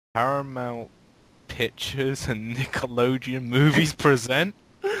Paramount Pictures and Nickelodeon Movies present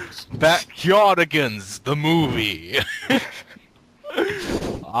Backyardiggans, the movie.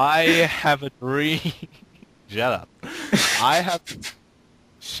 I have a dream. Shut up. I have.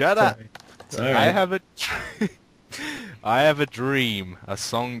 Shut up. Sorry. I have a. I have a dream, a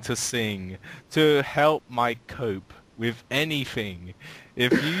song to sing, to help my cope with anything.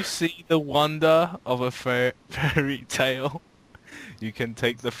 If you see the wonder of a fairy tale, you can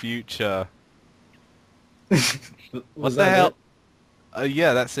take the future. What the hell?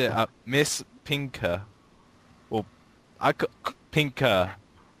 Yeah, that's it. Miss Pinker. Or Pinker.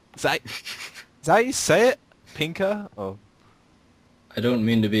 Is that how you say it? Pinker? Oh. I don't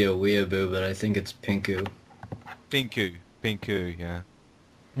mean to be a weeaboo, but I think it's Pinku. Pinku. Pinku, yeah.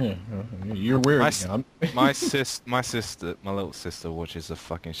 Yeah, you're weird. My sister, my little sister watches the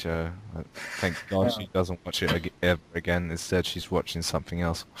fucking show. Thank God she doesn't watch it ever again. Instead, she's watching something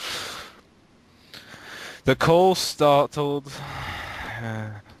else. The call startled.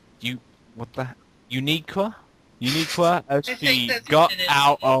 What the? Uniqua as she got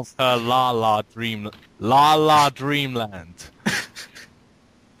out of her la dreamland.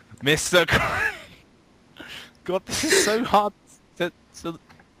 Mr. God, this is so hard to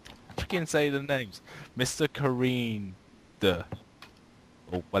freaking say the names. Mr. Kareen,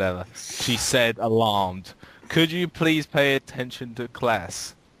 or whatever. She said, alarmed. Could you please pay attention to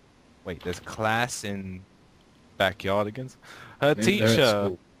class? Wait, there's class in Backyardigans? Her Maybe they're at teacher.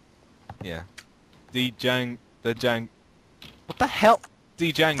 school. Yeah. What the hell?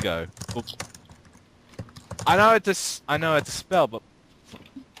 Django. I know how to spell, but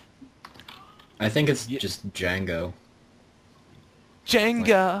I think it's just Django.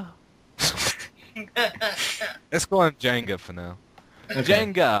 Jenga. Let's call him Jenga for now. Okay.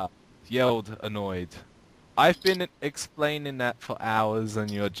 Jenga yelled, annoyed. I've been explaining that for hours,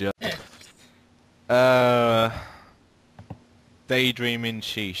 and you're just daydreaming.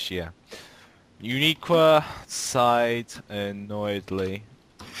 Sheesh, yeah. Uniqua sighed annoyedly.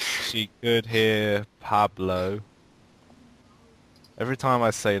 She could hear Pablo. Every time I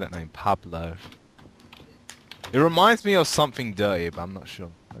say that name, Pablo. It reminds me of something dirty, but I'm not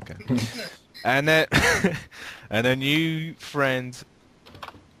sure. Okay. And then, and a new friend.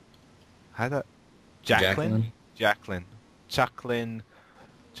 How that? Jacqueline. Chuckling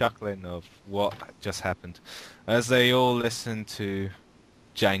of what just happened, as they all listen to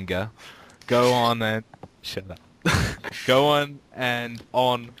Jenga go on and shut up. Go on and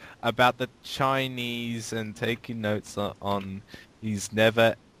on about the Chinese and taking notes on his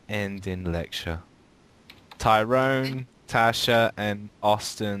never-ending lecture. Tyrone, Tasha, and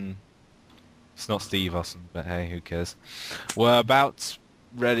Austin, it's not Steve Austin, but hey, who cares, were about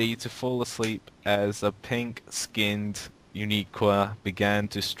ready to fall asleep as a pink-skinned Uniqua began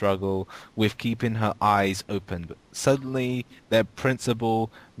to struggle with keeping her eyes open. But suddenly, their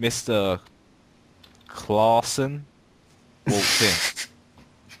principal, Mr. Clausen, walked in.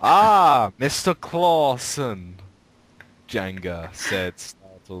 Ah, Mr. Clausen, Jenga said,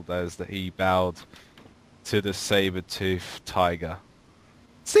 startled as he bowed to the saber-toothed tiger.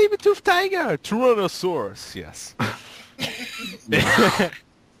 Saber-toothed tiger! Tyrannosaurus, yes.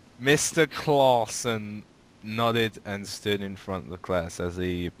 Mr. Clausen nodded and stood in front of the class as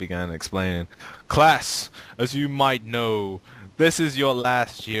he began explaining. Class, as you might know, this is your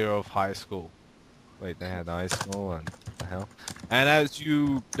last year of high school. Wait, they had high school, and what the hell? And as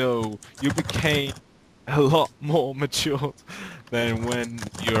you know, you became a lot more matured than when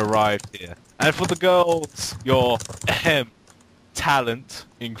you arrived here. And for the girls, your talent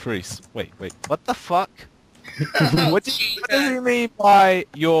increased. Wait, what the fuck? What does he mean by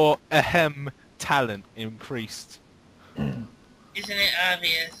your talent increased? Isn't it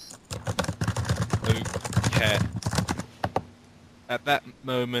obvious? Okay. At that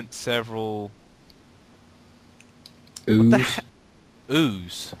moment, several Ooze.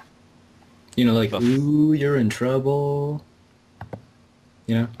 Ooze. You know, like, The ooh, you're in trouble.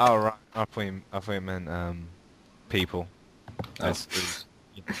 You know? Oh right, I thought you meant people. As ooze.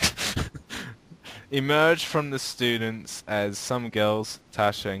 Yeah. Emerged from the students as some girls,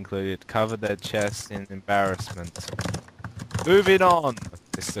 Tasha included, covered their chests in embarrassment. Moving on,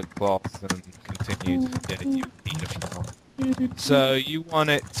 Mr. Clausen continued. Yeah, you need a few more. So you want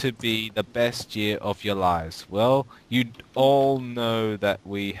it to be the best year of your lives. Well, you all know that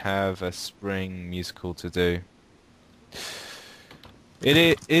we have a spring musical to do.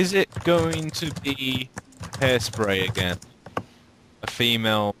 Is it going to be Hairspray again? A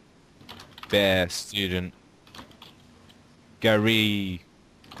female bear student, Gary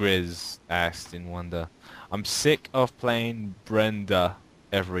Grizz asked in wonder. I'm sick of playing Brenda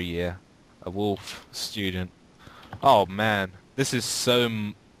every year. A wolf student. Oh man, this is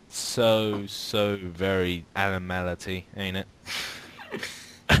so very animality, ain't it?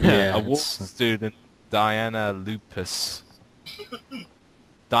 Yeah, A wolf student, Diana Lupus.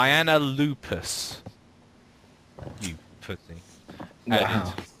 Diana Lupus. You pussy.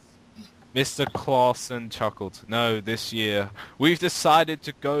 Wow. Mr. Clausen chuckled. No, this year, we've decided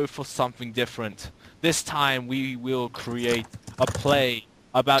to go for something different. This time we will create a play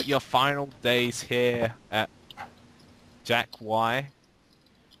about your final days here at Jack Y.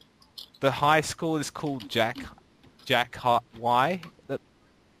 The high school is called Jack Y. Jack Y.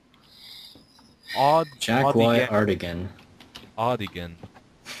 Ardigan. Ardigan.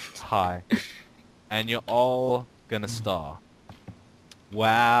 Hi. And you're all gonna star.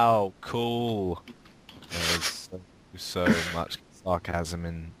 Wow, cool. There was so much sarcasm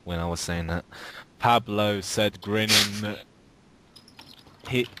in when I was saying that. Pablo said, grinning.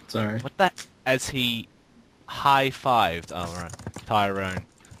 Sorry. What that? As he high-fived. Oh right, Tyrone.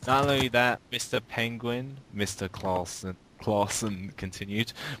 Not only that, Mr. Penguin, Mr. Clausen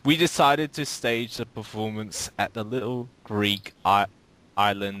continued. We decided to stage the performance at the little Greek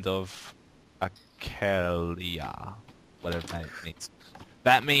island of Achalia, whatever that means.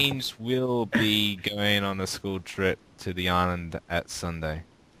 That means we'll be going on a school trip to the island at Sunday.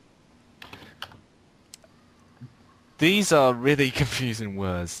 These are really confusing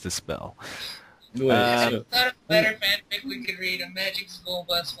words to spell. Wait, I thought of a better fanfic we could read, a Magic School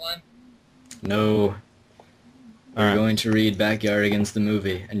Bus one. no. We're Alright. going to read Backyardiggans the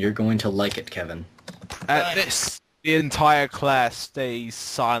movie, and you're going to like it, Kevin. At this, the entire class stays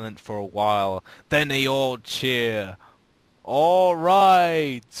silent for a while. Then they all cheer. All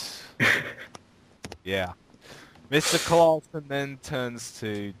right. Yeah. Mr. Clausen then turns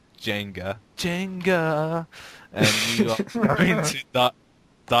to Jenga. Jenga! And you are going to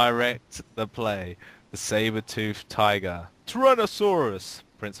direct the play. The saber-toothed tiger. Tyrannosaurus,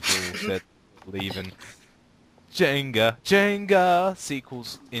 principal said, leaving. Jenga, Jenga!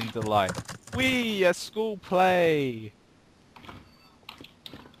 Sequels in delight. We, a school play!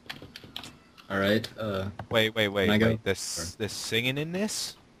 Alright, Wait, Can I go? There's singing in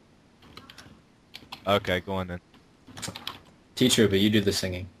this? Okay, go on then. teacher, but you do the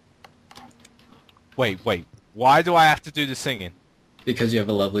singing. Wait. Why do I have to do the singing? Because you have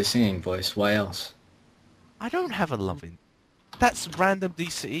a lovely singing voice. Why else? I don't have a loving... That's random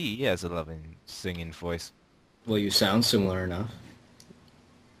DCE. He has a loving singing voice. Well, you sound similar enough.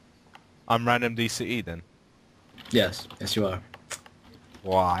 I'm random DCE then. Yes, yes you are.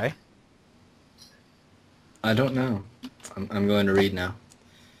 Why? I don't know. I'm going to read now.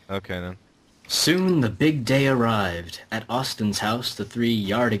 Okay then. Soon the big day arrived. At Austin's house, the 3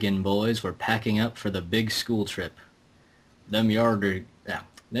 Yardigan boys were packing up for the big school trip. Them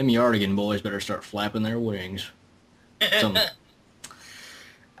Yardigan boys better start flapping their wings.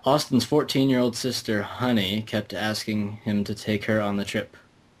 Austin's 14-year-old sister, Honey, kept asking him to take her on the trip.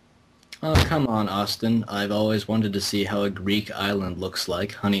 Oh, come on, Austin. I've always wanted to see how a Greek island looks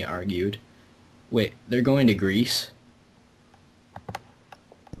like, Honey argued. Wait, they're going to Greece?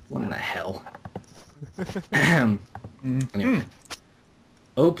 What in the hell? Anyway.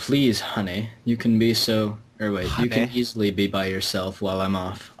 Oh, please, Honey. You can be so... you can easily be by yourself while I'm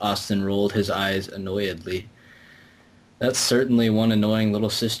off. Austin rolled his eyes annoyedly. That's certainly one annoying little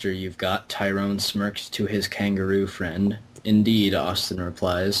sister you've got, Tyrone smirked to his kangaroo friend. Indeed, Austin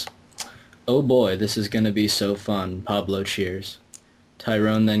replies. Oh boy, this is gonna be so fun, Pablo cheers.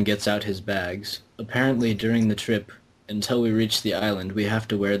 Tyrone then gets out his bags. Apparently during the trip, until we reach the island, we have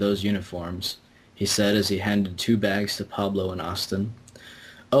to wear those uniforms, he said as he handed 2 bags to Pablo and Austin.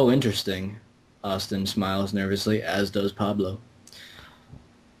 Oh, interesting. Austin smiles nervously, as does Pablo.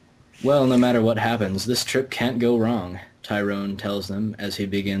 Well, no matter what happens, this trip can't go wrong, Tyrone tells them as he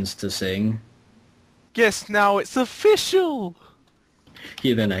begins to sing. Guess now it's official!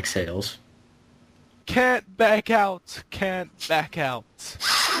 He then exhales. Can't back out, can't back out.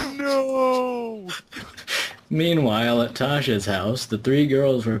 No! Meanwhile, at Tasha's house, the 3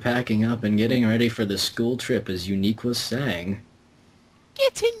 girls were packing up and getting ready for the school trip as Uniqua sang.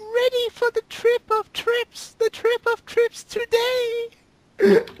 Getting ready for the trip of trips today!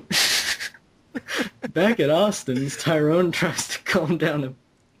 Back at Austin's, Tyrone tries to calm down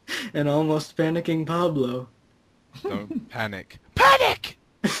an almost panicking Pablo. Don't panic. Panic!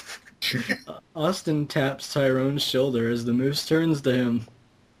 Austin taps Tyrone's shoulder as the moose turns to him.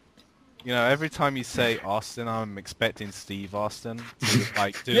 You know, every time you say Austin, I'm expecting Steve Austin to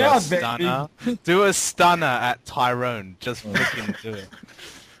like do Yeah, a stunner. Do a stunner at Tyrone. Just freaking do it.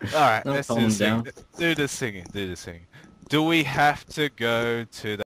 Alright, I'll let's calm do the down. singing. Do the singing. Do we have to go to